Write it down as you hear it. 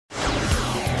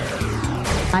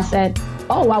I said,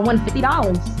 oh, I won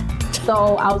 $50.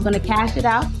 So I was going to cash it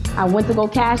out. I went to go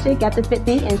cash it, got the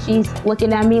 50, and she's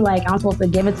looking at me like I'm supposed to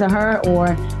give it to her,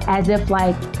 or as if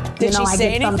like, Did she I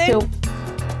say get anything? some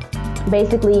too.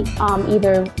 Basically,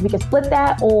 either we can split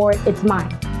that or it's mine.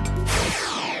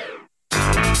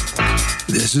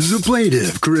 This is the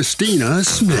plaintiff, Christina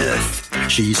Smith.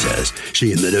 She says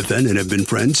she and the defendant have been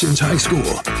friends since high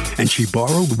school, and she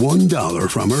borrowed $1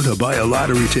 from her to buy a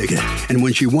lottery ticket. And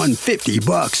when she won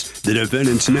 $50, the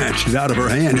defendant snatched it out of her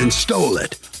hand and stole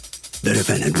it. The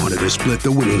defendant wanted to split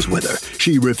the winnings with her.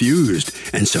 She refused,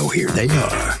 and so here they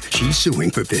are. She's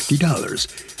suing for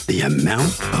 $50, the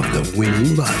amount of the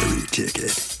winning lottery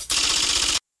ticket.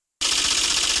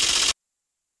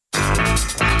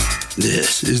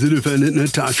 This is the defendant,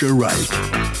 Natasha Wright.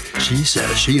 She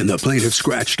says she and the plaintiff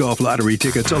scratched off lottery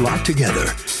tickets a lot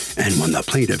together. And when the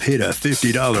plaintiff hit a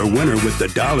 $50 winner with the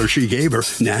dollar she gave her,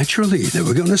 naturally they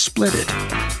were going to split it.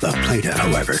 The plaintiff,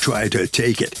 however, tried to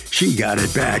take it. She got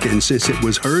it back, and since it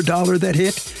was her dollar that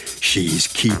hit, she's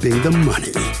keeping the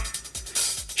money.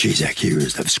 She's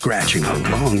accused of scratching a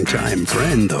longtime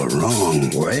friend the wrong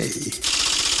way.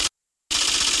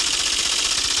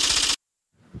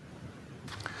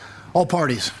 All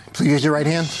parties, please raise your right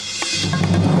hand.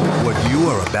 What you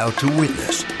are about to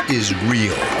witness is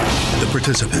real. The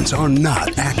participants are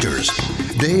not actors.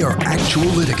 They are actual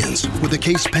litigants with a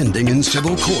case pending in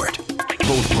civil court.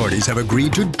 Both parties have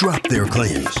agreed to drop their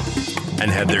claims and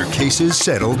have their cases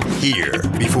settled here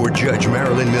before Judge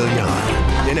Marilyn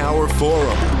Milian in our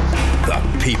forum,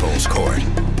 the People's Court.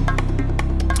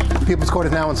 The People's Court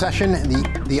is now in session.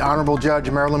 The Honorable Judge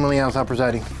Marilyn Milian is now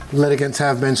presiding. Litigants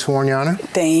have been sworn, Your Honor.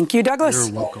 Thank you, Douglas.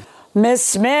 You're welcome. Ms.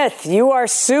 Smith, you are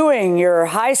suing your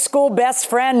high school best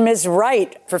friend, Ms.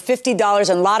 Wright, for $50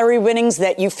 in lottery winnings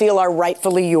that you feel are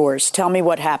rightfully yours. Tell me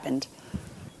what happened.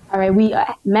 All right, we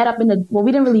met up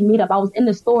we didn't really meet up. I was in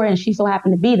the store and she so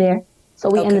happened to be there. So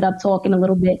we ended up talking a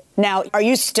little bit. Now, are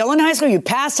you still in high school? You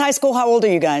passed high school? How old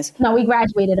are you guys? No, we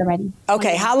graduated already.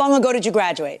 Okay, how long ago did you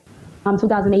graduate?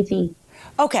 2018.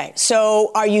 Okay,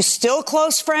 so are you still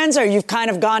close friends, or you've kind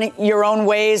of gone your own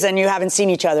ways and you haven't seen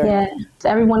each other? Yeah, so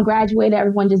everyone graduated.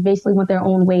 Everyone just basically went their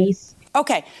own ways.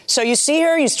 Okay, so you see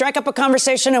her, you strike up a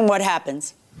conversation, and what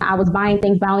happens? I was buying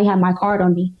things, but I only had my card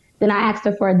on me. Then I asked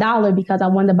her for $1 because I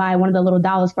wanted to buy one of the little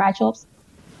dollar scratch-offs.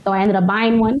 So I ended up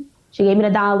buying one. She gave me the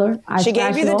 $1. She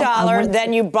gave you the $1,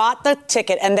 then you bought the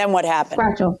ticket, and then what happened?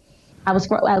 Scratch-off.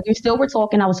 We still were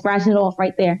talking. I was scratching it off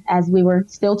right there as we were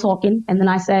still talking. And then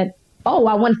I said, oh,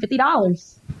 I won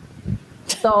 $50.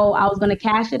 So I was going to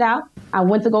cash it out. I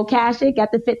went to go cash it,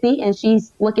 got the 50, and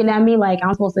she's looking at me like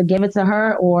I'm supposed to give it to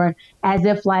her, or as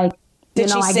if like, Did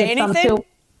she say I get anything? some too.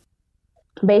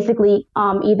 Basically,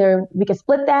 either we can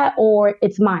split that or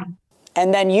it's mine.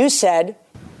 And then you said?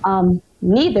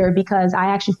 Neither, because I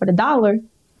asked you for the $1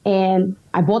 and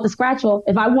I bought the scratch off.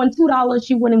 If I won $2,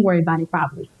 she wouldn't worry about it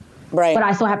probably. Right. But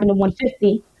I so happened to win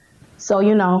 $50. So,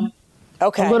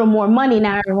 okay. A little more money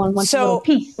now. Everyone wants a little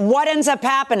piece. What ends up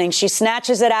happening? She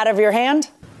snatches it out of your hand?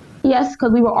 Yes,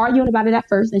 because we were arguing about it at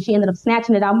first, and she ended up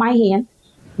snatching it out of my hand.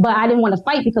 But I didn't want to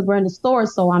fight because we're in the store.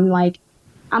 So I'm like,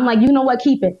 you know what?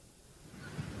 Keep it.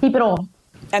 Keep it all.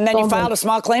 And then you filed a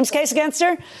small claims case against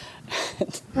her?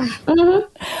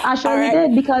 I surely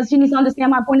did, because she needs to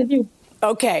understand my point of view.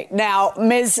 Okay. Now,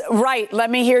 Ms. Wright, let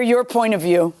me hear your point of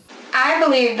view. I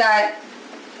believe that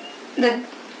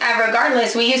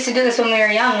regardless, we used to do this when we were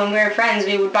young, when we were friends.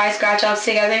 We would buy scratch-offs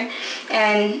together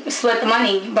and split the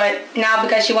money. But now,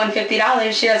 because she won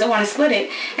 $50, she doesn't want to split it.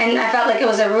 And I felt like it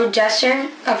was a rude gesture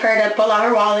of her to pull out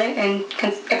her wallet and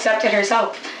accept it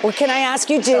herself. Well, can I ask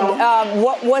you,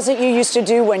 what was it you used to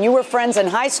do when you were friends in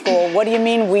high school? What do you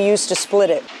mean we used to split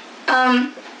it?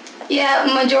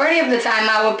 Yeah, majority of the time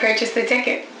I would purchase the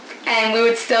ticket, and we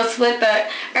would still split the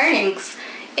earnings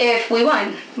if we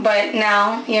won. But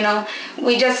now,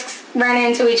 we just ran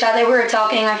into each other. We were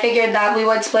talking. I figured that we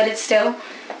would split it still.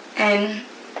 And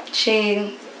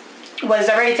she was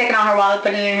already taking out her wallet,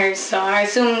 put it in hers. So I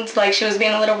assumed like she was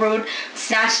being a little rude,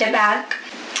 snatched it back.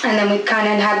 And then we kind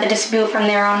of had the dispute from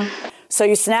there on. So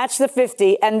you snatched the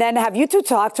 50. And then have you two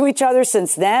talked to each other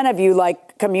since then? Have you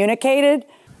communicated?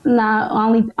 Nah, I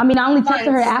only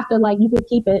texted her after, you could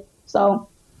keep it. So.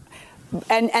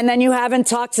 And then you haven't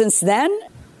talked since then?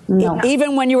 No.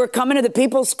 Even when you were coming to the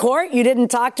People's Court, you didn't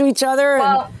talk to each other?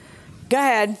 Well, go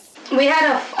ahead. We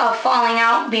had a falling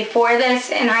out before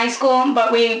this in high school,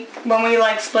 but when we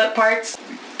split parts,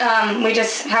 we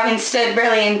just haven't stood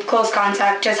really in close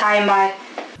contact, just high and by.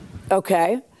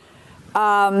 Okay.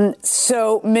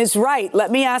 So, Ms. Wright, let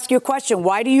me ask you a question.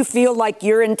 Why do you feel like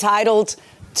you're entitled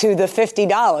to the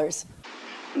 $50?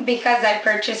 because I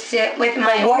purchased it with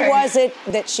my What order. was it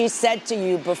that she said to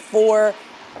you before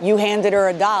you handed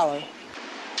her $1?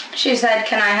 She said,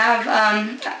 can I have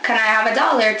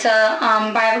 $1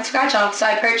 to buy a scratch off? So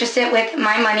I purchased it with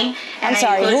my money. And I'm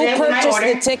sorry, I included who it with my purchased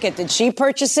order. the ticket? Did she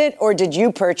purchase it or did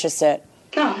you purchase it?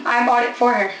 No, I bought it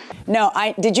for her. No,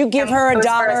 did you give her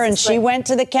 $1 and she went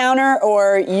to the counter,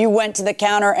 or you went to the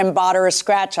counter and bought her a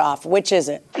scratch off? Which is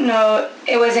it? No,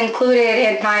 it was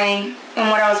included in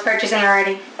what I was purchasing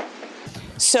already.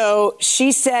 So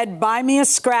she said, buy me a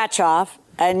scratch off,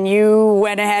 and you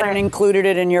went ahead and included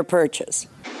it in your purchase.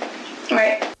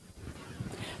 Right.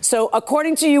 So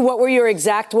according to you, what were your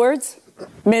exact words,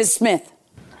 Ms. Smith?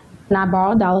 And I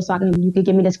borrowed $1 so you could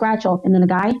give me the scratch off. And then the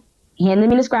guy handed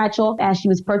me the scratch off as she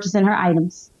was purchasing her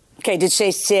items. Okay, did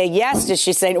she say yes? Did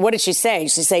she say, what did she say?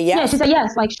 Did she say yes? Yeah, she said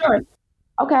yes, like, sure.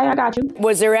 Okay, I got you.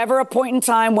 Was there ever a point in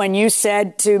time when you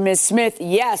said to Ms. Smith,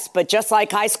 yes, but just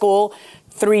like high school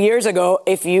 3 years ago,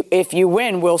 if you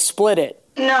win, we'll split it?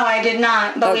 No, I did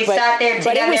not. But we sat there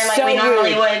together like we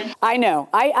normally would. I know.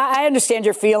 I understand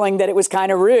your feeling that it was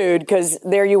kind of rude because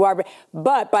there you are.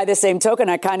 But by the same token,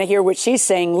 I kind of hear what she's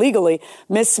saying legally.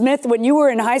 Ms. Smith, when you were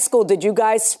in high school, did you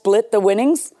guys split the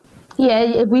winnings? Yeah,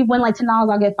 if we win like $10,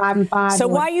 I'll get 5 and 5. So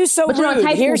why are you so rude?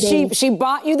 Here she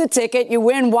bought you the ticket, you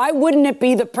win. Why wouldn't it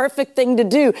be the perfect thing to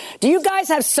do? Do you guys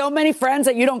have so many friends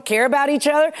that you don't care about each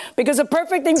other? Because the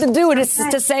perfect thing to do is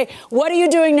to say, what are you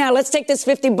doing now? Let's take this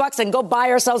 $50 and go buy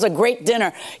ourselves a great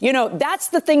dinner. You know, that's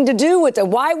the thing to do with it.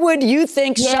 Why would you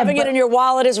think shoving it in your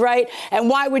wallet is right? And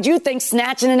why would you think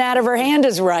snatching it out of her hand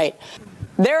is right?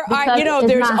 There are,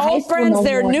 there's old friends,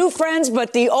 there are new friends,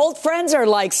 but the old friends are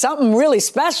like something really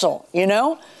special, you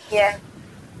know? Yeah.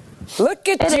 Look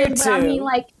at you two. But I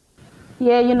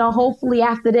mean, hopefully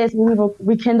after this, we will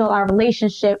rekindle our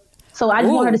relationship. So I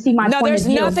just want her to see my point of view. No, there's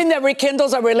nothing that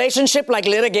rekindles a relationship like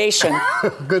litigation.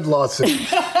 Good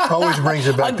lawsuit. Always brings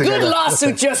it back together. A good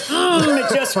lawsuit just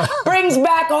brings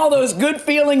back all those good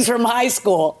feelings from high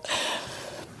school.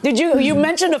 Did you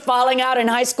mentioned a falling out in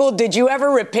high school. Did you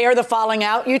ever repair the falling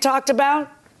out you talked about?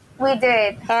 We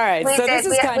did. All right. So this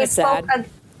is kind of sad.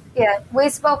 We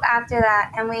spoke after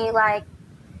that, and we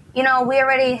we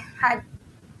already had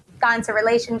gotten to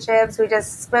relationships. We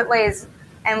just split ways,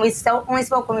 and we still only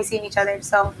spoke when we seen each other.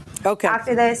 So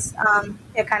after this,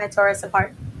 it kind of tore us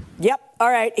apart. Yep. All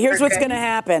right. Here's what's going to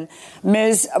happen.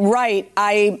 Ms. Wright,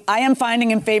 I am finding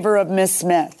in favor of Ms.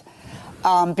 Smith.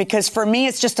 Because for me,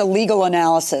 it's just a legal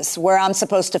analysis where I'm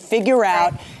supposed to figure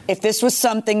out if this was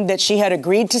something that she had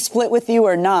agreed to split with you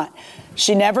or not.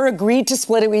 She never agreed to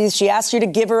split it with you. She asked you to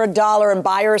give her $1 and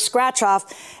buy her a scratch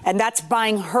off, and that's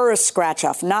buying her a scratch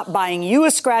off, not buying you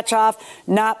a scratch off,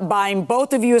 not buying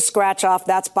both of you a scratch off.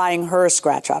 That's buying her a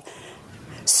scratch off.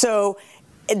 So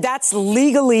that's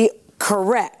legally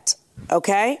correct.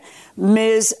 OK,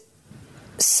 Ms.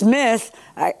 Smith,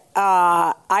 I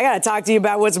got to talk to you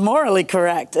about what's morally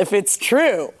correct. If it's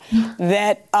true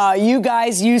that you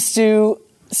guys used to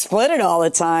split it all the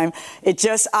time,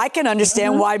 I can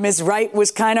understand why Ms. Wright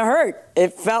was kind of hurt.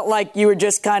 It felt like you were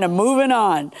just kind of moving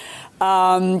on.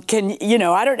 Thank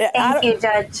you,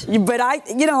 Judge. But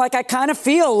I kind of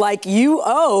feel like you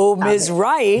owe Ms.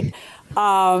 Wright.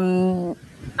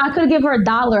 I could give her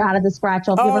 $1 out of the scratch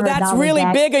off. Oh, that's really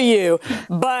big of you.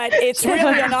 But it's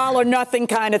really an all or nothing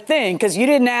kind of thing because you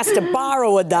didn't ask to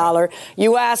borrow $1.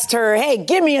 You asked her, hey,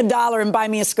 give me $1 and buy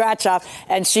me a scratch off.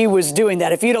 And she was doing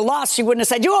that. If you'd have lost, she wouldn't have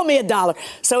said, you owe me $1.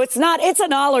 So it's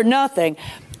an all or nothing.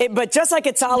 But just like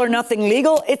it's all or nothing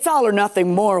legal, it's all or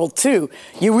nothing moral, too.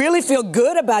 You really feel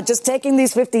good about just taking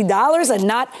these $50 and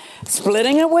not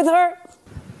splitting it with her?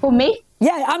 For me?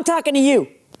 Yeah, I'm talking to you.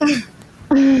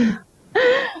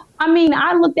 I mean,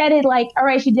 I looked at it like, all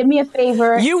right, she did me a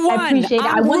favor. You won. I appreciate it.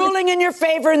 I'm ruling in your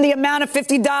favor in the amount of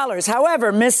 $50.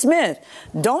 However, Ms. Smith,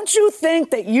 don't you think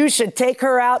that you should take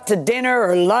her out to dinner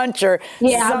or lunch or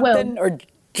something? Or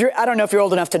I don't know if you're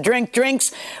old enough to drink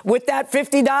drinks with that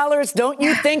 $50. Don't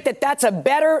you think that that's a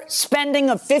better spending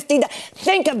of $50?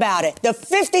 Think about it. The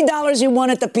 $50 you won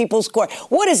at the People's Court.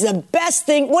 What is the best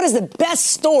thing? What is the best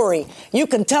story you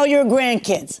can tell your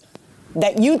grandkids?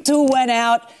 That you two went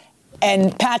out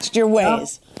and patched your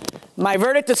ways. My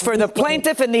verdict is for the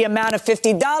plaintiff in the amount of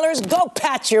 $50. Go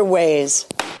patch your ways.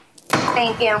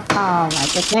 Thank you. Oh, my God.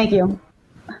 Thank you.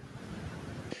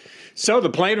 So the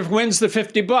plaintiff wins the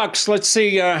 $50. Let's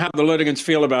see how the litigants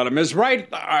feel about it. Ms. Wright,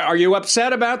 are you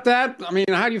upset about that? I mean,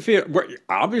 how do you feel? We're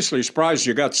obviously surprised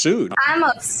you got sued. I'm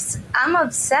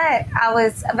upset. I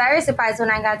was very surprised when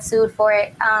I got sued for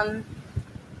it.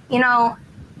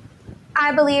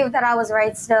 I believe that I was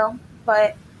right still,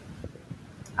 but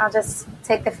I'll just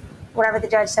take whatever the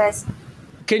judge says.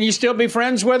 can you still be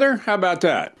friends with her? How about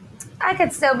that? I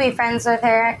could still be friends with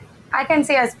her. I can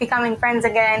see us becoming friends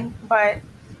again, but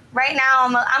right now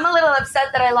I'm a little upset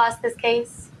that I lost this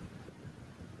case.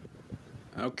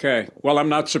 Okay. Well, I'm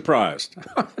not surprised.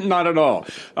 Not at all.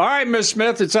 All right, Ms.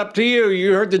 Smith, it's up to you.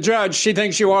 You heard the judge. She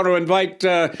thinks you ought to invite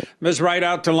Ms. Wright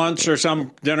out to lunch or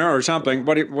some dinner or something.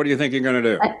 What do you think you're going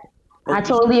to do? I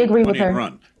totally agree with her.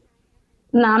 Run?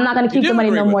 No, I'm not going to keep the money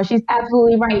no more. She's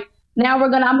absolutely right. Now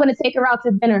I'm going to take her out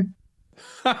to dinner.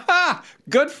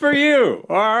 Good for you.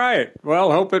 All right.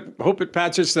 Well, hope it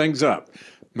patches things up.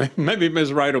 Maybe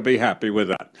Ms. Wright will be happy with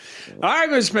that. All right,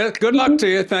 Ms. Smith, good luck to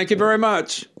you. Thank you very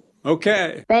much.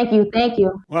 Okay. Thank you. Thank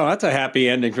you. Well, that's a happy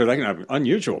ending for that.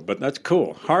 Unusual, but that's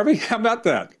cool. Harvey, how about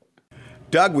that?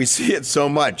 Doug, we see it so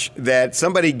much that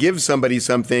somebody gives somebody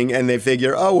something and they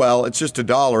figure, oh, well, it's just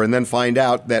 $1, and then find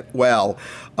out that, well,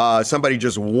 somebody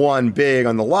just won big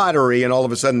on the lottery and all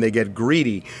of a sudden they get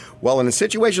greedy. Well, in a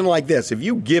situation like this, if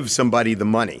you give somebody the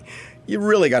money, you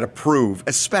really got to prove,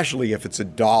 especially if it's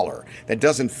 $1, that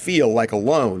doesn't feel like a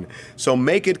loan. So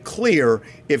make it clear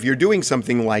if you're doing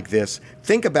something like this,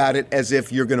 think about it as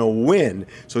if you're going to win.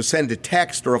 So send a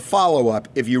text or a follow-up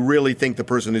if you really think the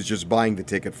person is just buying the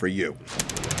ticket for you.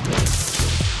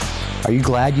 Are you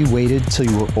glad you waited till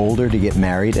you were older to get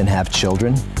married and have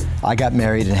children? I got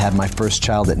married and had my first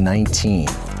child at 19.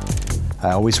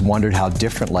 I always wondered how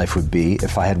different life would be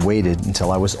if I had waited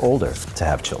until I was older to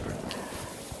have children.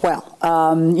 Well,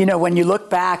 when you look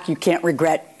back, you can't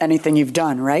regret anything you've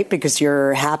done, right? Because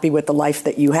you're happy with the life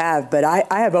that you have. But I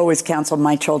have always counseled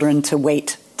my children to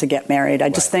wait to get married. I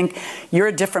just think you're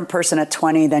a different person at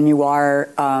 20 than you are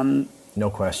no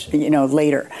question.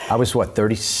 Later. I was,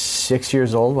 36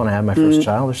 years old when I had my first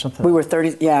child or something? We were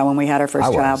 30, when we had our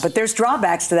first child. But there's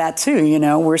drawbacks to that, too.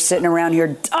 We're sitting around here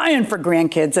dying for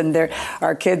grandkids, and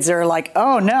our kids are like,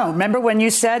 oh, no. Remember when you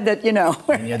said that,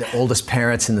 And you're the oldest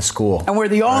parents in the school. And we're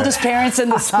the oldest parents in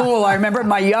the school. I remember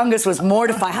my youngest was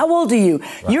mortified. How old are you?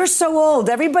 Right. You're so old.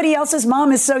 Everybody else's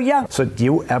mom is so young. So do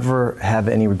you ever have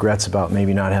any regrets about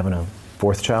maybe not having a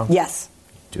fourth child? Yes.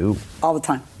 Do? All the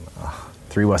time.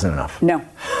 3 wasn't enough. No.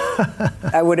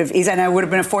 I would have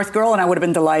been a fourth girl, and I would have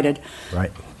been delighted.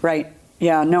 Right.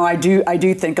 Yeah. No, I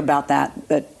do think about that.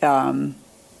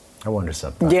 I wonder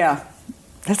something. Yeah.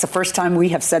 That's the first time we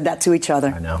have said that to each other.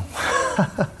 I know.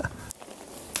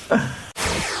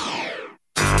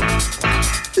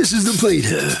 This is the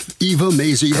plaintiff, Eva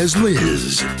Mazie as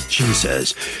Liz. She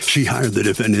says she hired the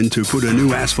defendant to put a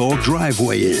new asphalt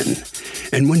driveway in.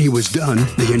 And when he was done,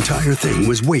 the entire thing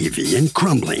was wavy and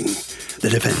crumbling. The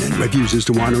defendant refuses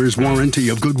to honor his warranty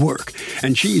of good work,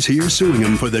 and she's here suing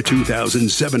him for the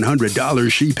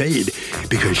 $2,700 she paid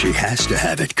because she has to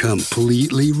have it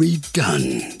completely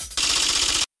redone.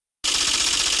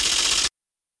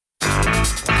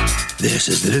 This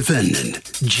is the defendant,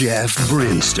 Jeff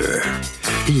Brinster.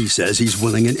 He says he's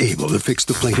willing and able to fix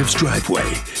the plaintiff's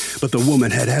driveway, but the woman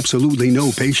had absolutely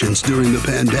no patience during the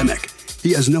pandemic.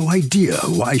 He has no idea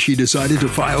why she decided to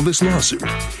file this lawsuit.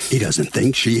 He doesn't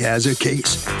think she has a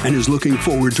case and is looking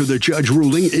forward to the judge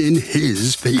ruling in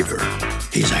his favor.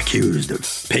 He's accused of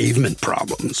pavement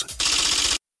problems.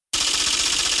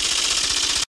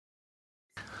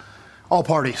 All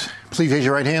parties, please raise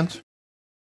your right hands.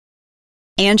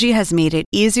 Angie has made it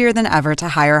easier than ever to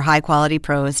hire high-quality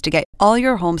pros to get all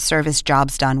your home service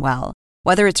jobs done well.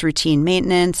 Whether it's routine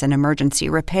maintenance, an emergency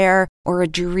repair, or a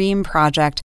dream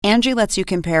project, Angie lets you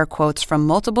compare quotes from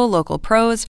multiple local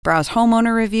pros, browse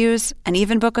homeowner reviews, and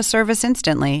even book a service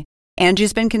instantly.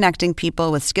 Angie's been connecting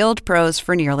people with skilled pros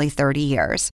for nearly 30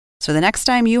 years. So the next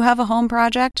time you have a home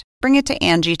project, bring it to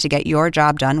Angie to get your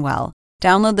job done well.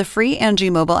 Download the free Angie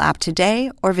mobile app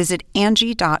today or visit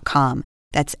Angie.com.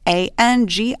 That's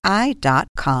ANGI.com.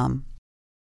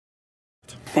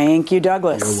 Thank you,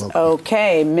 Douglas.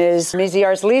 Okay, Ms.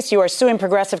 Mazie-Arzlis, you are suing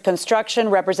Progressive Construction,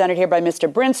 represented here by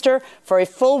Mr. Brinster, for a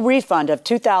full refund of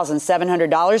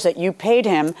 $2,700 that you paid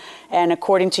him. And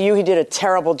according to you, he did a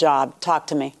terrible job. Talk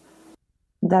to me.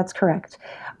 That's correct.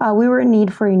 We were in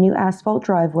need for a new asphalt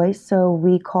driveway, so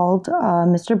we called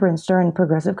Mr. Brinster and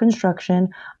Progressive Construction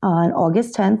on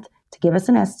August 10th to give us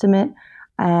an estimate,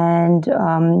 and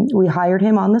we hired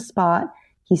him on the spot.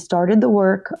 He started the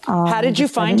work. How did you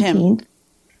find him?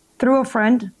 Through a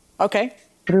friend. Okay.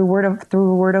 Through word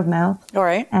of mouth. All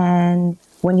right. And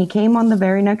when he came on the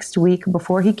very next week,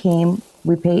 before he came,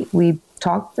 we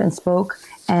talked and spoke,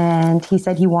 and he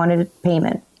said he wanted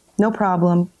payment. No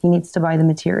problem. He needs to buy the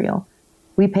material.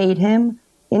 We paid him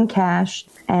in cash,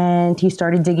 and he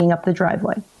started digging up the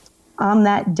driveway. On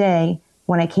that day,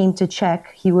 when I came to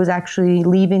check, he was actually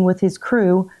leaving with his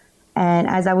crew, and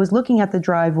as I was looking at the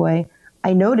driveway,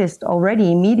 I noticed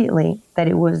already immediately that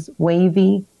it was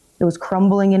wavy. It was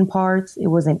crumbling in parts. It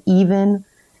wasn't even.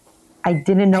 I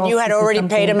didn't know. And you had already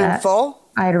paid him in full?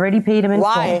 I had already paid him in full.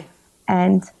 Why?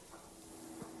 And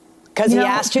because he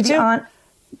asked you to?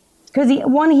 Because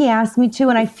he asked me to,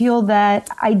 and I feel that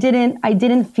I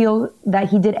didn't feel that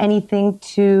he did anything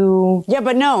to. Yeah,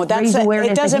 but no, it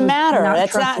doesn't matter.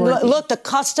 That's not. Look, the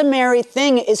customary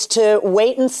thing is to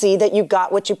wait and see that you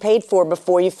got what you paid for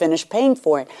before you finish paying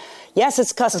for it. Yes,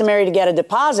 it's customary to get a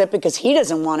deposit because he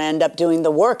doesn't want to end up doing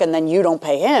the work and then you don't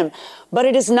pay him. But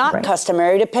it is not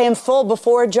customary to pay him full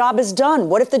before a job is done.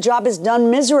 What if the job is done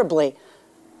miserably?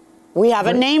 We have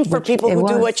a name for people who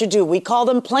do what you do. We call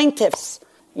them plaintiffs.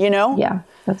 You know? Yeah,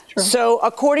 that's true. So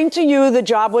according to you, the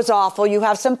job was awful. You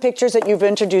have some pictures that you've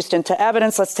introduced into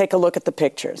evidence. Let's take a look at the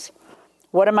pictures.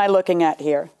 What am I looking at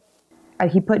here?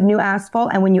 He put new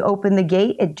asphalt, and when you open the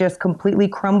gate, it just completely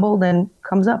crumbled and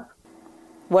comes up.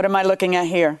 What am I looking at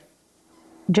here?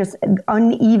 Just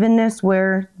unevenness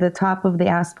where the top of the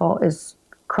asphalt is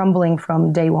crumbling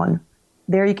from day one.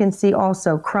 There you can see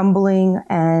also crumbling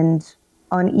and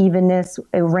unevenness.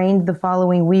 It rained the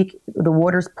following week. The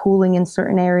water's pooling in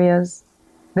certain areas.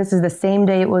 This is the same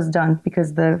day it was done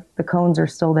because the cones are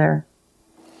still there.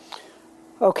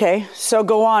 Okay, so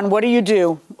go on. What do you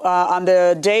do? On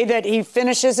the day that he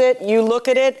finishes it, you look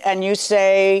at it and you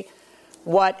say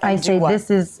what? I say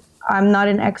I'm not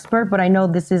an expert, but I know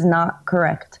this is not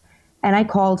correct. And I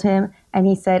called him and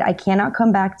he said, I cannot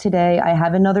come back today. I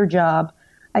have another job.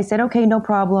 I said, okay, no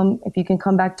problem. If you can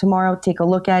come back tomorrow, take a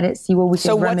look at it, see what we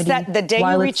can remedy. So what's that? The day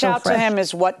you reach out to him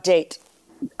is what date?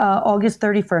 August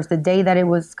 31st, the day that it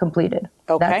was completed.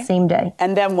 Okay. That same day.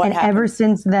 And then what happened? And ever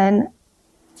since then,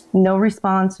 no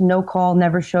response, no call,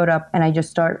 never showed up. And I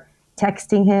just start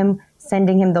texting him,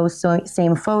 sending him those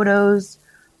same photos.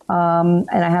 And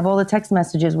I have all the text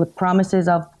messages with promises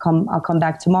I'll come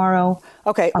back tomorrow.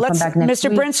 Okay, I'll come back next Mr.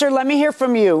 week. Brincer, let me hear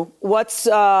from you. What's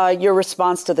your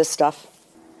response to this stuff?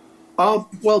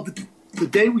 Well, the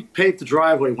day we paved the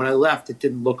driveway, when I left, it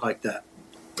didn't look like that.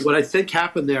 What I think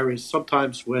happened there is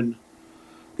sometimes when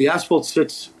the asphalt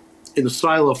sits in the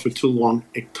silo for too long,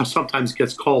 it sometimes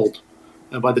gets cold.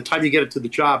 And by the time you get it to the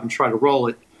job and try to roll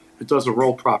it, it doesn't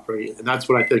roll properly. And that's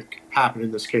what I think happened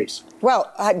in this case.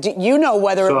 Well, do you know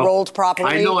whether it rolled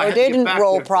properly or didn't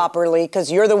roll properly?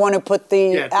 Because you're the one who put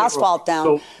the asphalt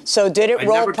down. So did it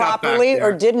roll properly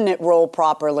or didn't it roll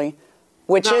properly?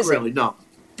 Which is it? Not really, no.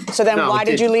 So then why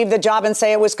did you leave the job and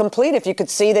say it was complete if you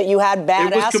could see that you had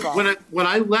bad asphalt? When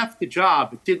I left the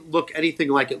job, it didn't look anything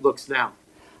like it looks now.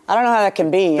 I don't know how that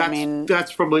can be. That's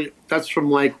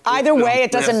from like. Either way,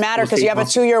 it doesn't matter because you have a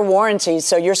 2-year warranty,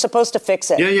 so you're supposed to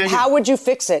fix it. Yeah. How would you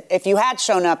fix it? If you had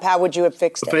shown up, how would you have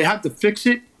fixed it? If I had to fix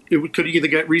it, it could either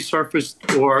get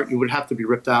resurfaced or it would have to be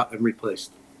ripped out and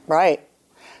replaced. Right.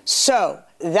 So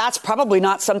that's probably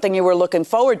not something you were looking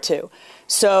forward to.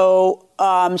 So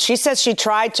she says she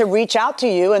tried to reach out to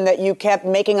you and that you kept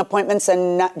making appointments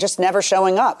and just never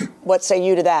showing up. What say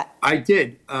you to that? I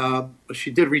did. She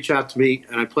did reach out to me,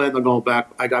 and I planned on going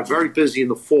back. I got very busy in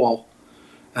the fall,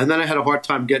 and then I had a hard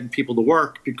time getting people to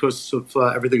work because of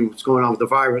everything that was going on with the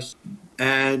virus.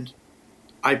 And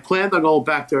I planned on going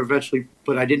back there eventually,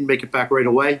 but I didn't make it back right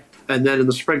away. And then in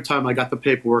the springtime, I got the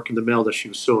paperwork in the mail that she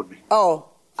was suing me. Oh,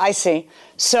 I see.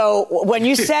 So when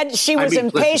you said she was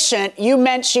impatient, you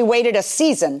meant she waited a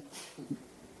season.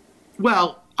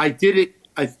 Well, I did it,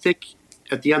 I think,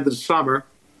 at the end of the summer.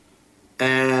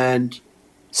 And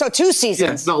so 2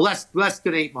 seasons. Yeah, no, less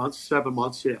than 8 months, 7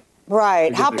 months, yeah.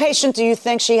 Right. How patient do you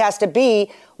think she has to be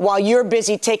while you're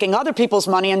busy taking other people's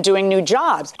money and doing new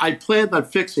jobs? I planned on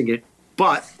fixing it,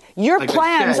 but your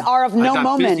plans are of no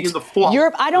moment. Busy in the fall.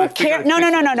 I don't care. No.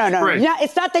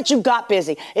 It's not that you got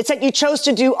busy. It's that you chose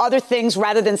to do other things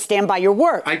rather than stand by your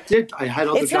work. I did. I had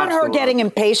other jobs. It's not her getting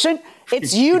impatient.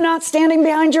 It's you not standing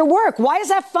behind your work. Why is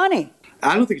that funny?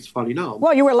 I don't think it's funny, no.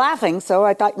 Well, you were laughing, so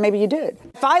I thought maybe you did.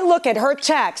 If I look at her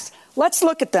texts, let's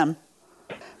look at them.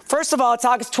 First of all, it's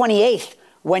August 28th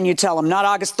when you tell him, not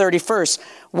August 31st,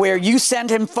 where you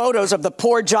send him photos of the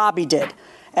poor job he did.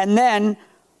 And then,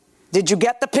 did you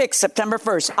get the pics September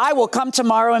 1st? I will come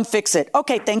tomorrow and fix it.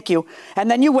 Okay, thank you.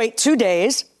 And then you wait 2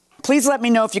 days. Please let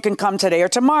me know if you can come today or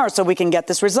tomorrow so we can get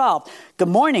this resolved. Good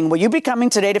morning. Will you be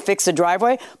coming today to fix the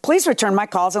driveway? Please return my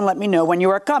calls and let me know when you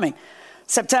are coming.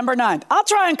 September 9th. I'll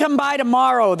try and come by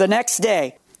tomorrow, the next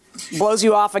day. Blows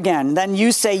you off again. Then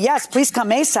you say, yes, please come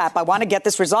ASAP. I want to get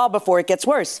this resolved before it gets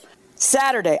worse.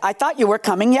 Saturday. I thought you were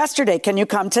coming yesterday. Can you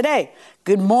come today?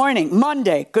 Good morning.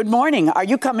 Monday. Good morning. Are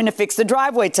you coming to fix the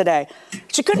driveway today?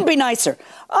 She couldn't be nicer.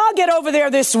 I'll get over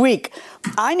there this week.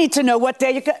 I need to know what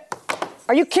day you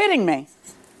Are you kidding me?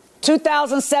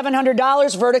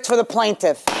 $2,700 verdict for the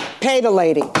plaintiff. Pay the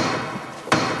lady.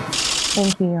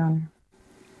 Thank you, Your Honor.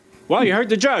 Well, you heard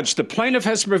the judge. The plaintiff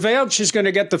has prevailed. She's going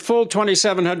to get the full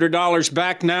 $2,700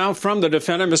 back now from the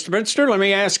defendant. Mr. Minster, let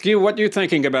me ask you, what are you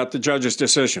thinking about the judge's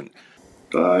decision?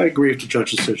 I agree with the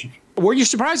judge's decision. Were you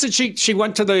surprised that she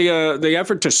went to the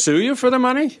effort to sue you for the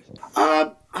money?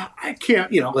 I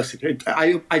can't, listen,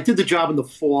 I did the job in the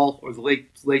fall or the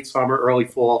late summer, early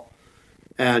fall.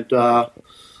 And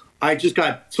I just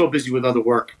got so busy with other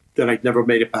work that I never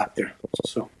made it back there.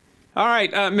 So. All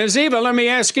right, Ms. Eva, let me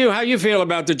ask you how you feel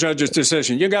about the judge's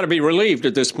decision. You got to be relieved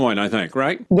at this point, I think,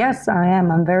 right? Yes, I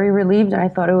am. I'm very relieved. I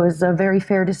thought it was a very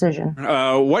fair decision.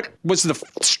 What was the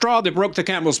straw that broke the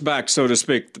camel's back, so to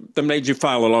speak, that made you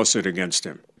file a lawsuit against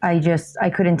him? I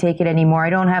couldn't take it anymore. I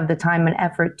don't have the time and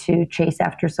effort to chase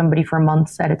after somebody for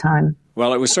months at a time.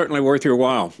 Well, it was certainly worth your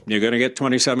while. You're going to get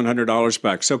 $2,700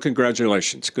 back. So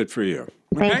congratulations. Good for you.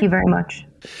 Okay? Thank you very much.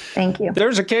 Thank you.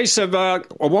 There's a case of a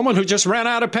woman who just ran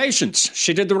out of patience.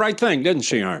 She did the right thing, didn't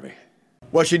she, Harvey?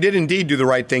 Well, she did indeed do the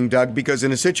right thing, Doug, because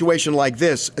in a situation like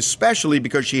this, especially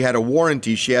because she had a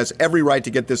warranty, she has every right to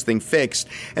get this thing fixed,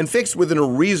 and fixed within a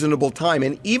reasonable time.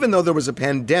 And even though there was a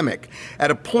pandemic,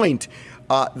 at a point,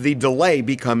 the delay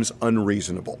becomes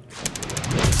unreasonable.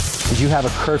 Did you have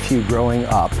a curfew growing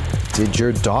up? Did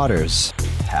your daughters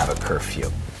have a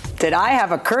curfew? Did I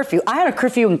have a curfew? I had a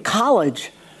curfew in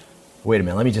college. Wait a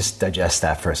minute, let me just digest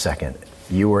that for a second.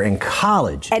 You were in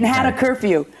college. And had a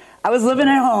curfew. I was living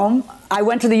at home. I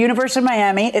went to the University of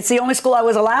Miami. It's the only school I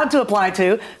was allowed to apply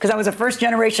to because I was a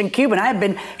first-generation Cuban. I had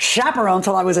been chaperoned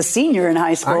until I was a senior in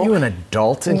high school. Are you an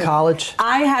adult in college?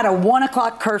 I had a 1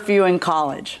 o'clock curfew in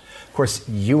college. Of course,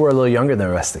 you were a little younger than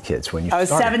the rest of the kids when you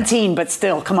started. I was 17, but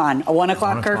still, come on, a 1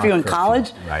 o'clock curfew in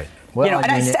college? Right. Well,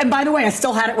 and by the way, I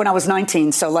still had it when I was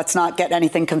 19, so let's not get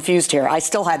anything confused here. I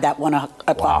still had that 1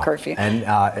 o'clock curfew. And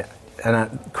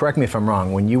correct me if I'm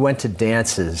wrong, when you went to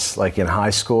dances, like in high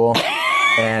school,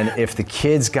 and if the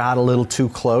kids got a little too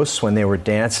close when they were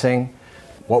dancing,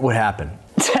 what would happen?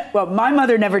 Well, my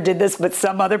mother never did this, but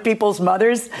some other people's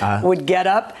mothers would get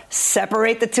up,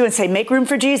 separate the two, and say, make room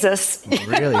for Jesus.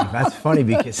 Really? That's funny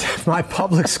because at my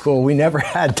public school, we never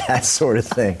had that sort of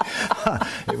thing.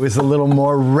 It was a little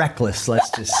more reckless, let's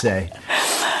just say.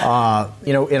 In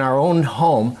our own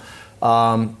home,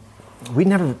 I'm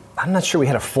not sure we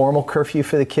had a formal curfew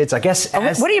for the kids. I guess.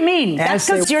 What do you mean? That's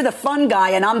because you're the fun guy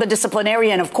and I'm the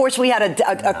disciplinarian. Of course we had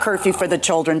a curfew for the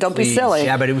children. Don't be silly.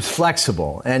 Yeah, but it was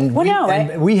flexible. And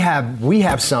we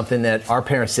have something that our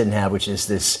parents didn't have, which is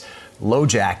this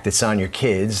LoJack that's on your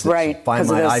kids. Right. Find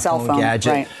My iPhone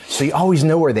gadget. Right. So you always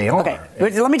know where they are. Okay.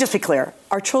 Let me just be clear.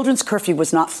 Our children's curfew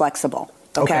was not flexible.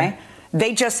 Okay.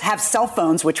 They just have cell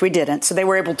phones, which we didn't. So they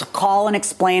were able to call and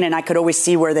explain, and I could always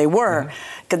see where they were.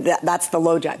 That's the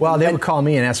LoJack. Well, they would call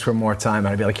me and ask for more time,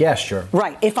 and I'd be like, yeah, sure.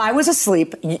 Right. If I was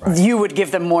asleep, you would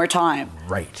give them more time.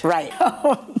 Right. Right.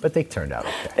 But they turned out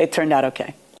okay. They turned out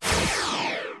okay.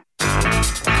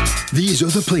 These are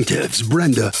the plaintiffs,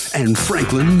 Brenda and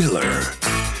Franklin Miller.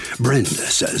 Brenda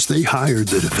says they hired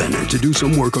the defendant to do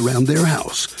some work around their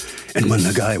house. And when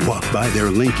the guy walked by their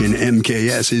Lincoln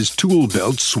MKS, his tool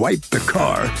belt swiped the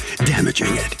car,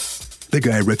 damaging it. The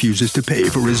guy refuses to pay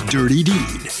for his dirty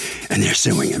deed, and they're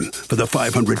suing him for the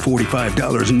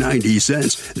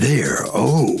 $545.90 they're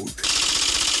owed.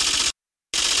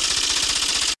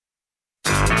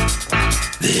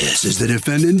 This is the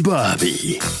defendant, Bobby.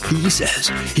 He says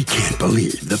he can't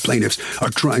believe the plaintiffs are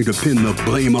trying to pin the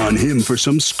blame on him for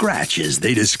some scratches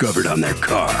they discovered on their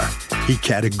car. He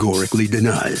categorically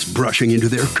denies brushing into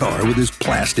their car with his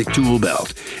plastic tool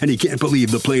belt, and he can't believe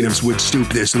the plaintiffs would stoop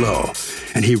this low.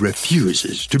 And he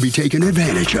refuses to be taken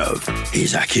advantage of.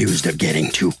 He's accused of getting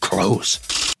too close.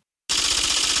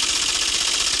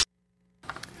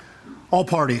 All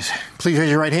parties, please raise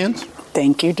your right hands.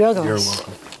 Thank you, Douglas. You're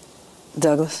welcome.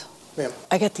 Douglas, ma'am.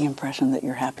 I get the impression that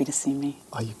you're happy to see me.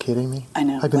 Are you kidding me? I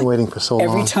know. I've been waiting for so long.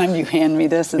 Every time you hand me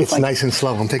this, it's like, nice and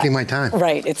slow. I'm taking my time.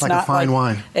 Right. It's like not a fine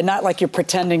wine. And not like you're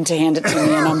pretending to hand it to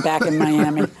me and I'm back in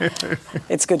Miami.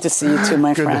 It's good to see you too,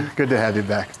 my friend. Good to have you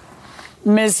back.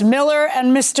 Ms. Miller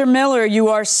and Mr. Miller, you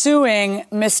are suing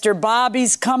Mr.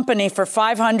 Bobby's company for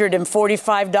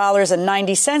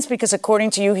 $545.90 because,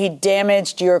 according to you, he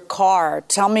damaged your car.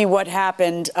 Tell me what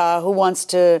happened. Who wants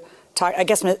to talk? I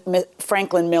guess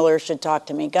Franklin Miller should talk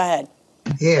to me. Go ahead.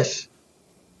 Yes.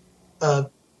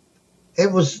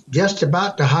 It was just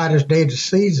about the hottest day of the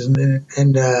season,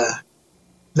 and I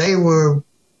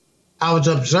was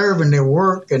observing their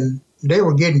work, and they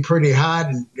were getting pretty hot,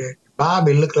 and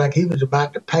Bobby looked like he was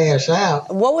about to pass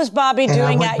out. What was Bobby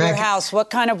doing at your house?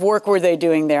 What kind of work were they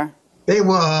doing there? They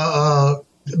were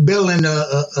building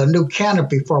a new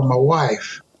canopy for my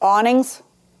wife. Awnings?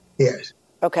 Yes.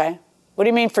 Okay. What do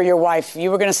you mean for your wife?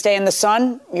 You were going to stay in the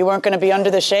sun? You weren't going to be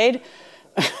under the shade?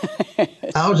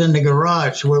 I was in the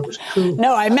garage where it was cool.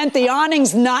 No, I meant the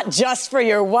awnings, not just for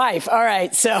your wife. All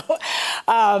right, so...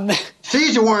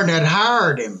 she's the one that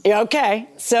hired him. Okay,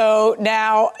 so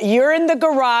now you're in the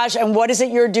garage, and what is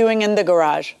it you're doing in the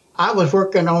garage? I was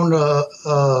working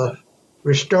on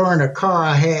restoring a car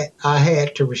I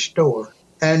had to restore.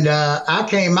 And I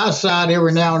came outside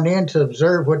every now and then to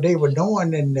observe what they were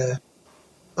doing, and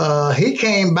he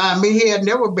came by me. He had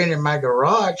never been in my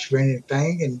garage for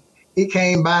anything, and he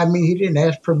came by me. He didn't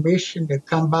ask permission to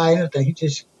come by anything. He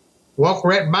just walked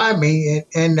right by me,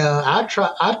 and I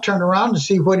turned around to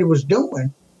see what he was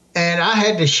doing. And I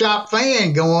had the shop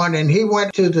fan going, and he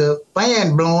went to the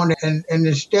fan blowing, and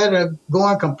instead of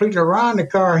going completely around the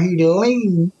car, he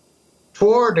leaned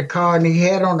toward the car, and he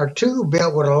had on a tool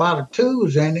belt with a lot of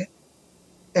tools in it.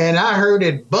 And I heard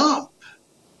it bump.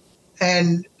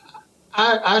 And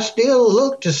I still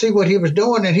looked to see what he was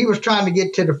doing, and he was trying to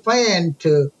get to the fan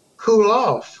to cool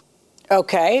off.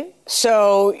 Okay,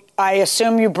 so I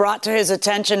assume you brought to his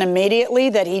attention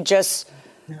immediately that he just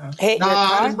hit your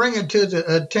car? I didn't bring it to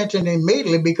the attention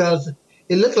immediately because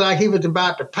it looked like he was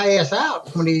about to pass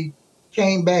out when he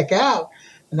came back out.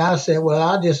 And I said, well,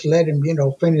 I'll just let him,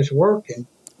 finish working.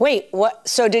 Wait, what?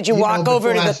 So did you walk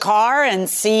over to the car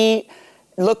and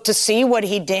look to see what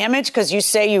he damaged? Because you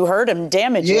say you heard him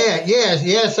damage it.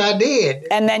 Yes, I did.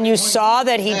 And then you saw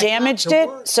that he damaged it?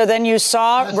 So then you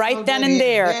saw right then and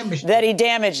there that he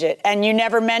damaged it. And you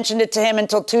never mentioned it to him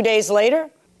until 2 days later?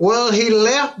 Well, he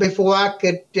left before I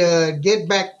could get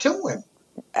back to him.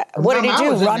 What did he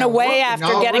do? Run away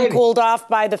after getting cooled off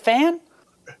by the fan?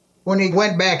 When he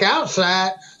went back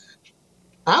outside,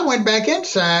 I went back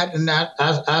inside and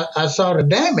I saw the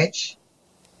damage.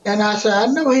 And I said, I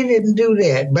know he didn't do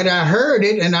that, but I heard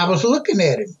it and I was looking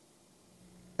at him.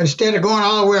 Instead of going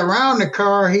all the way around the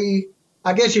car,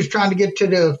 I guess he was trying to get to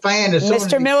the fan.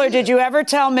 Mr. Miller, did you ever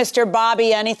tell Mr.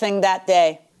 Bobby anything that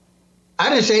day? I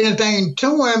didn't say anything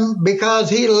to him because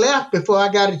he left before I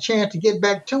got a chance to get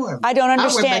back to him. I don't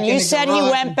understand. You said he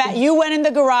went back. You went in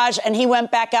the garage and he went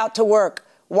back out to work.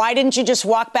 Why didn't you just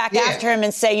walk back after him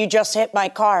and say, you just hit my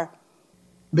car?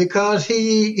 Because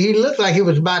he looked like he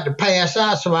was about to pass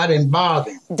out, so I didn't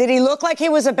bother him. Did he look like he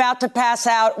was about to pass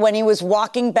out when he was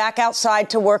walking back outside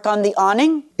to work on the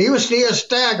awning? He was still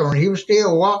staggering. He was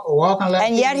still walking like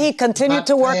and yet he continued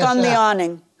to work on the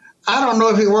awning. I don't know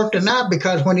if he worked or not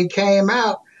because when he came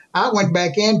out, I went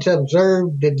back in to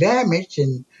observe the damage,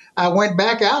 and I went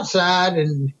back outside,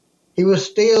 and he was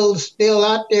still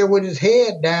out there with his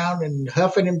head down and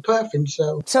huffing and puffing.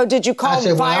 So did you call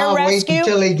fire rescue? I'll wait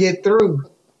until he get through.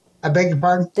 I beg your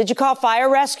pardon? Did you call fire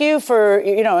rescue for,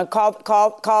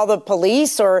 call the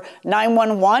police or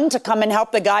 911 to come and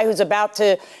help the guy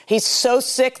he's so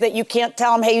sick that you can't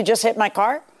tell him, hey, you just hit my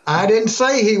car? I didn't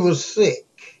say he was sick.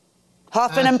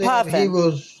 Huffing and puffing.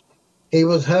 He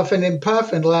was huffing and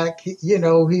puffing like, he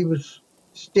was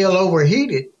still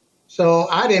overheated. So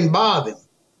I didn't bother him.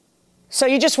 So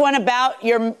you just went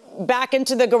back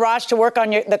into the garage to work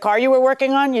on the car you were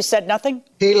working on? You said nothing?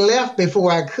 He left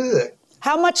before I could.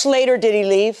 How much later did he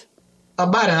leave?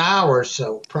 About an hour or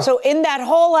so. Probably. So in that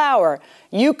whole hour,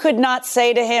 you could not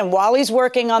say to him while he's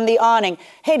working on the awning,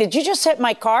 hey, did you just hit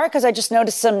my car? Because I just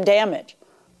noticed some damage.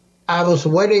 I was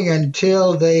waiting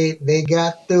until they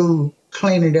got through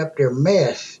cleaning up their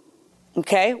mess.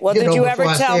 Okay. Well, did you ever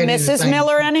tell Mrs.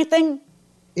 Miller anything?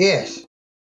 Yes.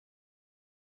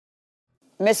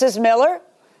 Mrs. Miller,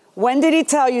 when did he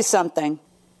tell you something?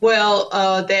 Well,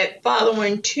 that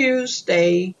following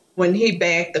Tuesday, when he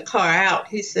backed the car out,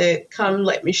 he said, come,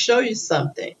 let me show you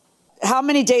something. How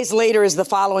many days later is the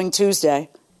following Tuesday?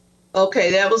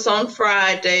 Okay, that was on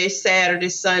Friday, Saturday,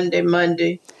 Sunday,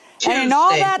 Monday, Tuesday. And in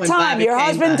all that time, your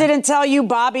husband didn't tell you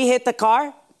Bobby hit the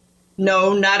car?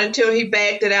 No, not until he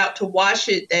backed it out to wash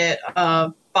it that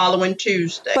following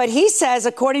Tuesday. But he says,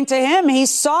 according to him, he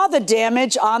saw the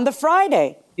damage on the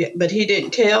Friday. Yeah, but he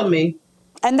didn't tell me.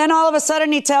 And then all of a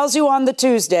sudden he tells you on the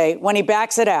Tuesday when he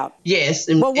backs it out. Yes.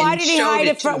 Well, why did he hide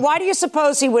it from? Why do you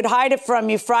suppose he would hide it from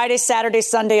you Friday, Saturday,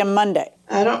 Sunday, and Monday?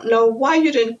 I don't know why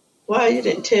you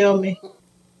didn't tell me.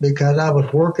 Because I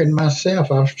was working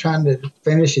myself. I was trying to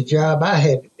finish a job I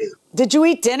had to do. Did you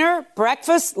eat dinner,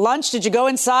 breakfast, lunch? Did you go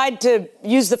inside to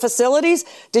use the facilities?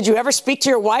 Did you ever speak to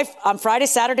your wife on Friday,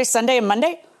 Saturday, Sunday, and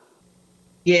Monday?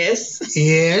 Yes.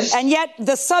 Yes. And yet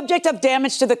the subject of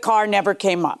damage to the car never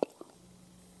came up.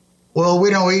 Well, we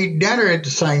don't eat dinner at the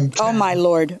same time. Oh, my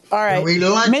Lord. All right. We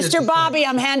lunch at Mr. the Bobby,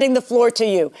 I'm handing the floor to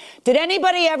you. Did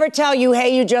anybody ever tell you,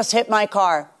 hey, you just hit my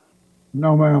car?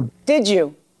 No, ma'am. Did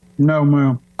you? No,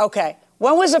 ma'am. Okay.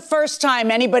 When was the first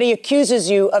time anybody accuses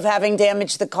you of having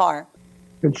damaged the car?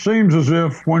 It seems as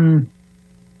if when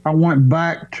I went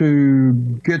back to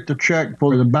get the check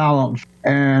for the balance,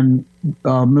 and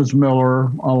Ms. Miller,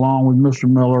 along with Mr.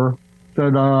 Miller,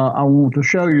 said, I want to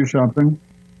show you something.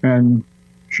 And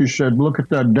she said, look at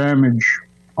that damage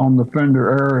on the fender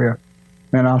area.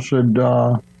 And I said,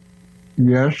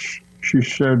 yes. She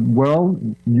said, well,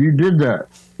 you did that.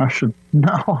 I said,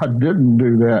 no, I didn't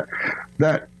do that.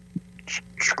 That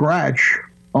scratch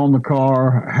on the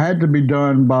car had to be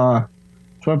done by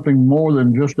something more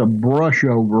than just a brush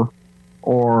over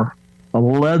or a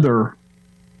leather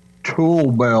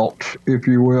tool belt, if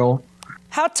you will.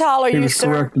 How tall are you, sir? He was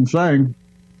correct in saying.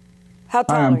 How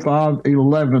tall I am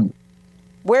 5'11".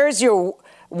 Where's your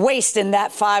waist in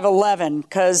that 5'11"?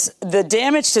 Because the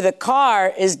damage to the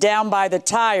car is down by the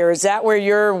tire. Is that where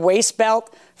your waist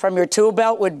belt from your tool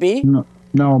belt would be?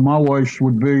 No, my waist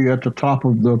would be at the top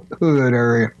of the hood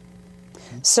area.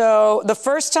 So the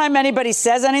first time anybody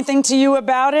says anything to you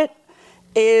about it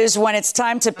is when it's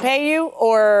time to pay you,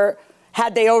 or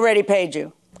had they already paid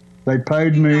you? They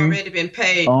paid me already been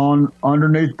paid. on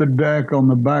underneath the deck on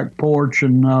the back porch,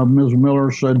 and Ms.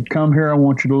 Miller said, come here, I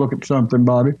want you to look at something,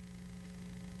 Bobby.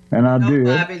 And I did.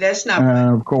 Bobby, that's not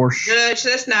of course. Judge,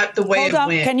 that's not the way it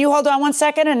went. Can you hold on 1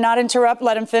 second and not interrupt?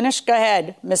 Let him finish. Go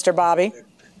ahead, Mr. Bobby.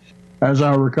 As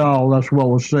I recall, that's what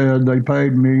was said. They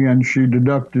paid me, and she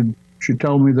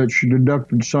told me that she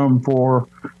deducted some for,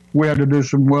 we had to do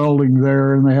some welding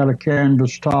there, and they had a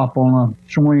canvas top on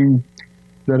a swing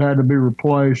that had to be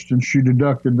replaced, and she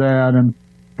deducted that and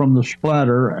from the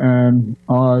splatter. And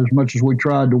as much as we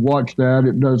tried to watch that,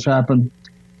 it does happen,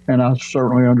 and I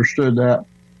certainly understood that.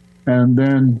 And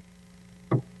then,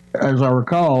 as I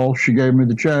recall, she gave me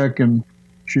the check, and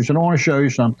she said, I want to show you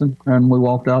something. And we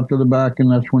walked out to the back,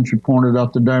 and that's when she pointed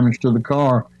out the damage to the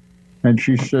car. And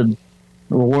she said,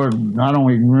 well, I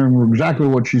don't even remember exactly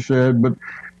what she said, but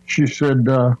she said,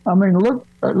 I mean, look,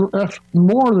 that's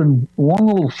more than one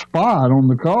little spot on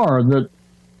the car that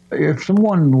if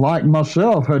someone like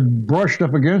myself had brushed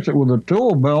up against it with a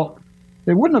tool belt,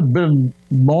 it wouldn't have been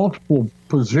multiple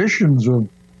positions of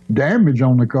damage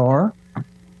on the car.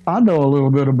 I know a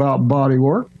little bit about body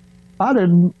work. I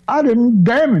didn't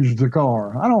damage the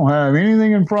car. I don't have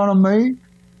anything in front of me.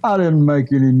 I didn't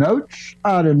make any notes.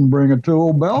 I didn't bring a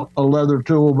tool belt, a leather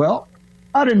tool belt.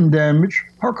 I didn't damage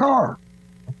her car.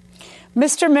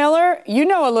 Mr. Miller, you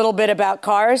know a little bit about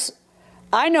cars.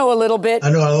 I know a little bit.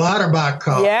 I know a lot about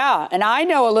cars. Yeah, and I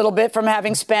know a little bit from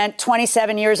having spent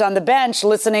 27 years on the bench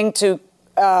listening to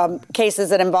cases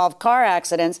that involve car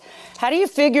accidents. How do you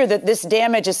figure that this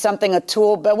damage is something a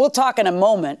tool, but we'll talk in a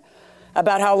moment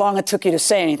about how long it took you to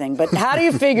say anything, but how do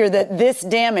you figure that this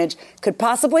damage could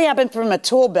possibly happen from a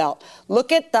tool belt?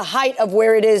 Look at the height of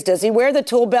where it is. Does he wear the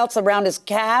tool belts around his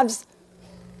calves?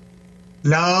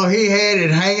 No, he had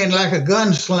it hanging like a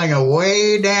gunslinger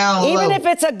way down low. Even if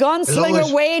it's a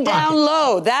gunslinger way down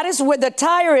low, that is where the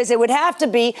tire is. It would have to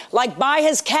be like by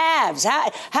his calves.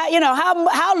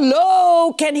 How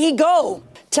low can he go?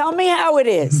 Tell me how it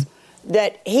is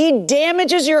that he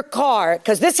damages your car,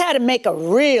 because this had to make a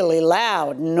really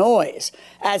loud noise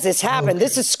as this happened. Okay.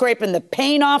 This is scraping the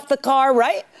paint off the car,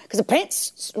 right? Because the paint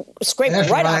scraped off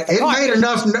the car.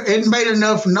 It made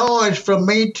enough noise for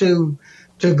me to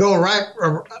go right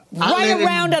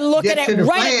around and look at it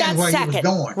right at that second.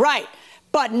 Right.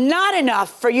 But not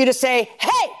enough for you to say,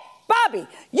 hey, Bobby,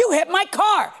 you hit my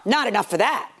car. Not enough for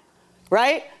that.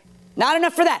 Right? Not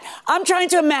enough for that. I'm trying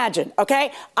to imagine,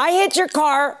 okay? I hit your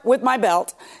car with my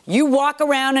belt. You walk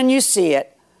around and you see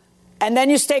it. And then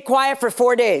you stay quiet for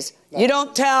 4 days. You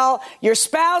don't tell your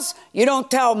spouse. You don't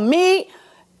tell me.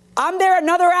 I'm there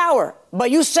another hour.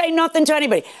 But you say nothing to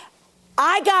anybody.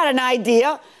 I got an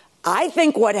idea. I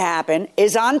think what happened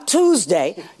is on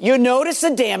Tuesday, you notice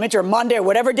the damage, or Monday, or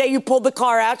whatever day you pulled the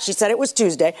car out. She said it was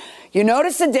Tuesday. You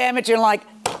notice the damage. You're like,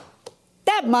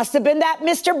 that must have been that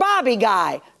Mr. Bobby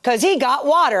guy, because he got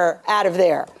water out of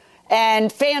there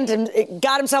and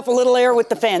got himself a little air with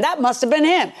the fan. That must have been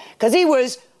him, because he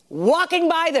was walking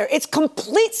by there. It's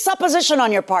complete supposition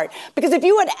on your part, because if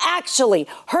you had actually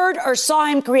heard or saw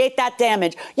him create that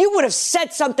damage, you would have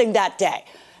said something that day.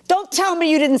 Don't tell me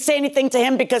you didn't say anything to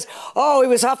him because, he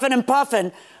was huffing and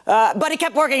puffing, but he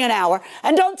kept working an hour.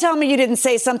 And don't tell me you didn't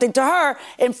say something to her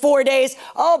in 4 days,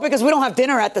 because we don't have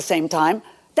dinner at the same time.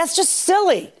 That's just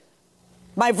silly.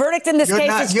 My verdict in this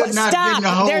case is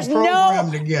stop. There's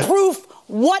no proof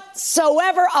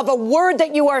whatsoever of a word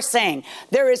that you are saying.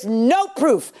 There is no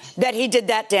proof that he did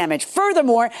that damage.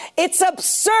 Furthermore, it's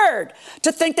absurd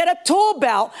to think that a tool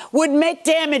belt would make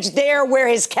damage there where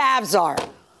his calves are.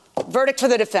 Verdict for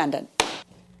the defendant.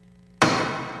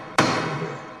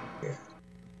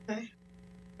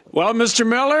 Well, Mr.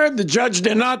 Miller, the judge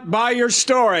did not buy your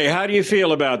story. How do you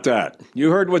feel about that? You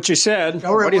heard what you said.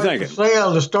 What do you think?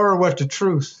 The story was the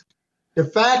truth. The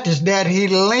fact is that he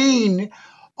leaned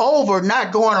over,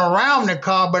 not going around the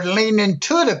car, but leaning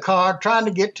into the car, trying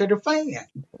to get to the fan.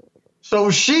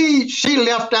 So she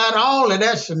left out all of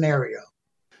that scenario.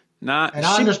 And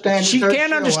I understand. She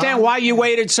can't understand why you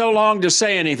waited so long to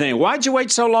say anything. Why'd you wait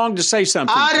so long to say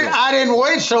something? I didn't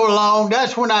wait so long.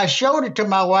 That's when I showed it to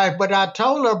my wife, but I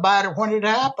told her about it when it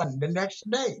happened the next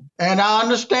day. And I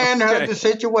understand the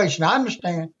situation. I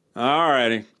understand. All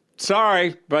righty.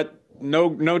 Sorry, but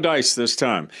no dice this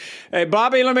time. Hey,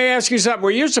 Bobby, let me ask you something. Were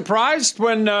you surprised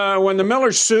when the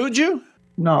Millers sued you?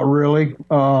 Not really.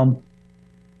 Out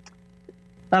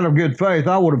of good faith,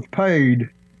 I would have paid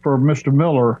for Mr.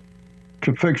 Miller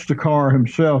to fix the car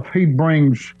himself. He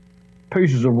brings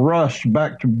pieces of rust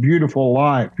back to beautiful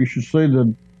life. You should see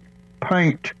the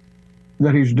paint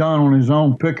that he's done on his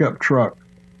own pickup truck.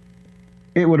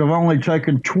 It would have only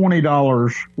taken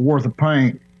 $20 worth of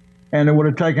paint, and it would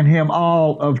have taken him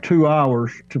all of 2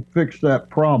 hours to fix that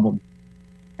problem.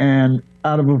 And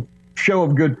out of a show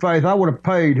of good faith, I would have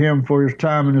paid him for his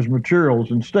time and his materials.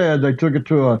 Instead, they took it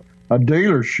to a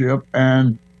dealership,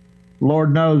 and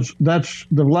Lord knows that's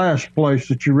the last place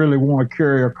that you really want to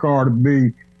carry a car to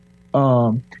be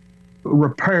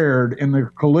repaired in the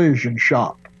collision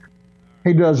shop.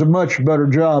 He does a much better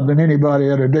job than anybody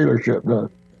at a dealership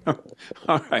does.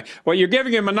 All right. Well, you're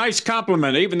giving him a nice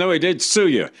compliment, even though he did sue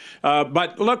you.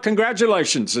 But look,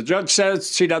 congratulations. The judge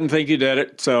says she doesn't think you did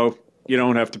it, so you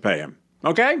don't have to pay him.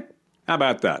 Okay? How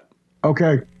about that?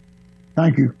 Okay.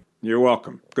 Thank you. You're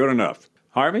welcome. Good enough.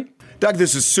 Harvey? Doug,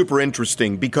 this is super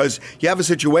interesting because you have a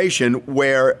situation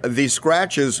where the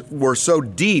scratches were so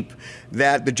deep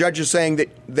that the judge is saying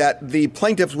that the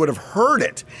plaintiffs would have heard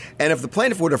it. And if the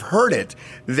plaintiff would have heard it,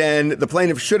 then the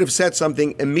plaintiff should have said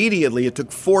something immediately. It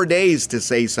took 4 days to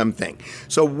say something.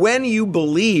 So when you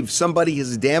believe somebody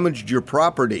has damaged your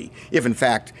property, if in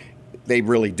fact they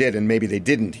really did, and maybe they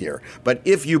didn't here. But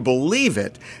if you believe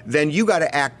it, then you got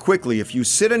to act quickly. If you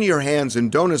sit on your hands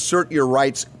and don't assert your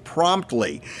rights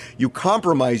promptly, you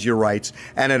compromise your rights,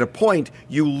 and at a point,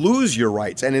 you lose your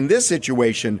rights. And in this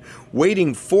situation,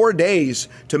 waiting 4 days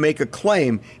to make a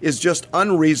claim is just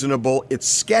unreasonable. It's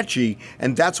sketchy,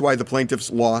 and that's why the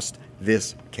plaintiffs lost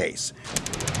this case.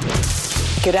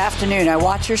 Good afternoon. I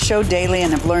watch your show daily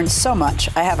and have learned so much.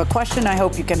 I have a question I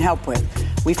hope you can help with.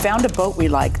 We found a boat we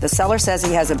like. The seller says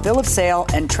he has a bill of sale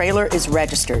and trailer is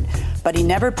registered, but he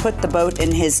never put the boat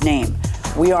in his name.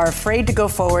 We are afraid to go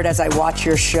forward as I watch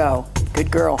your show. Good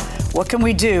girl. What can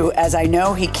we do, as I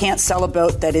know he can't sell a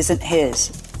boat that isn't his?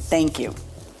 Thank you.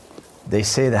 They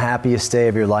say the happiest day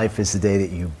of your life is the day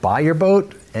that you buy your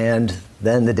boat and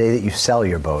then the day that you sell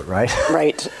your boat, right?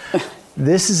 Right.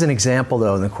 This is an example,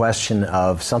 though, in the question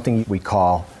of something we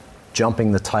call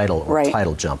jumping the title or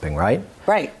title jumping, right?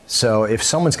 Right. So if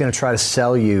someone's going to try to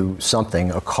sell you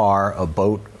something, a car, a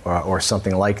boat, or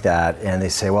something like that, and they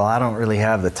say, well, I don't really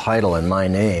have the title in my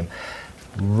name,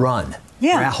 run.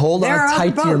 Yeah. Hold on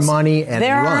tight to your money and run.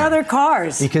 There are other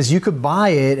cars. Because you could buy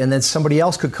it and then somebody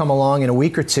else could come along in a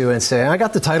week or two and say, I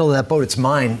got the title of that boat, it's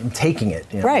mine, I'm taking it.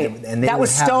 You know, right. And that was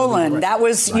stolen. That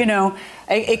was, you know,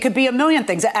 it could be a million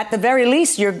things. At the very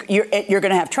least, you're going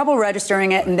to have trouble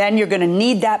registering it, and then you're going to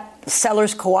need that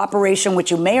seller's cooperation,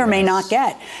 which you may or may not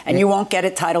get, and you won't get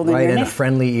it titled in your name. Right, and a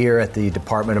friendly ear at the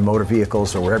Department of Motor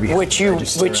Vehicles or wherever you which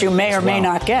you may or may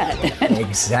not get.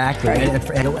 Exactly. Right.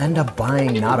 And you'll end up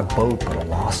buying not a boat, but a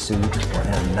lawsuit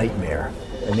and a nightmare,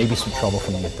 and maybe some trouble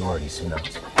from the authorities. Who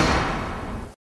knows?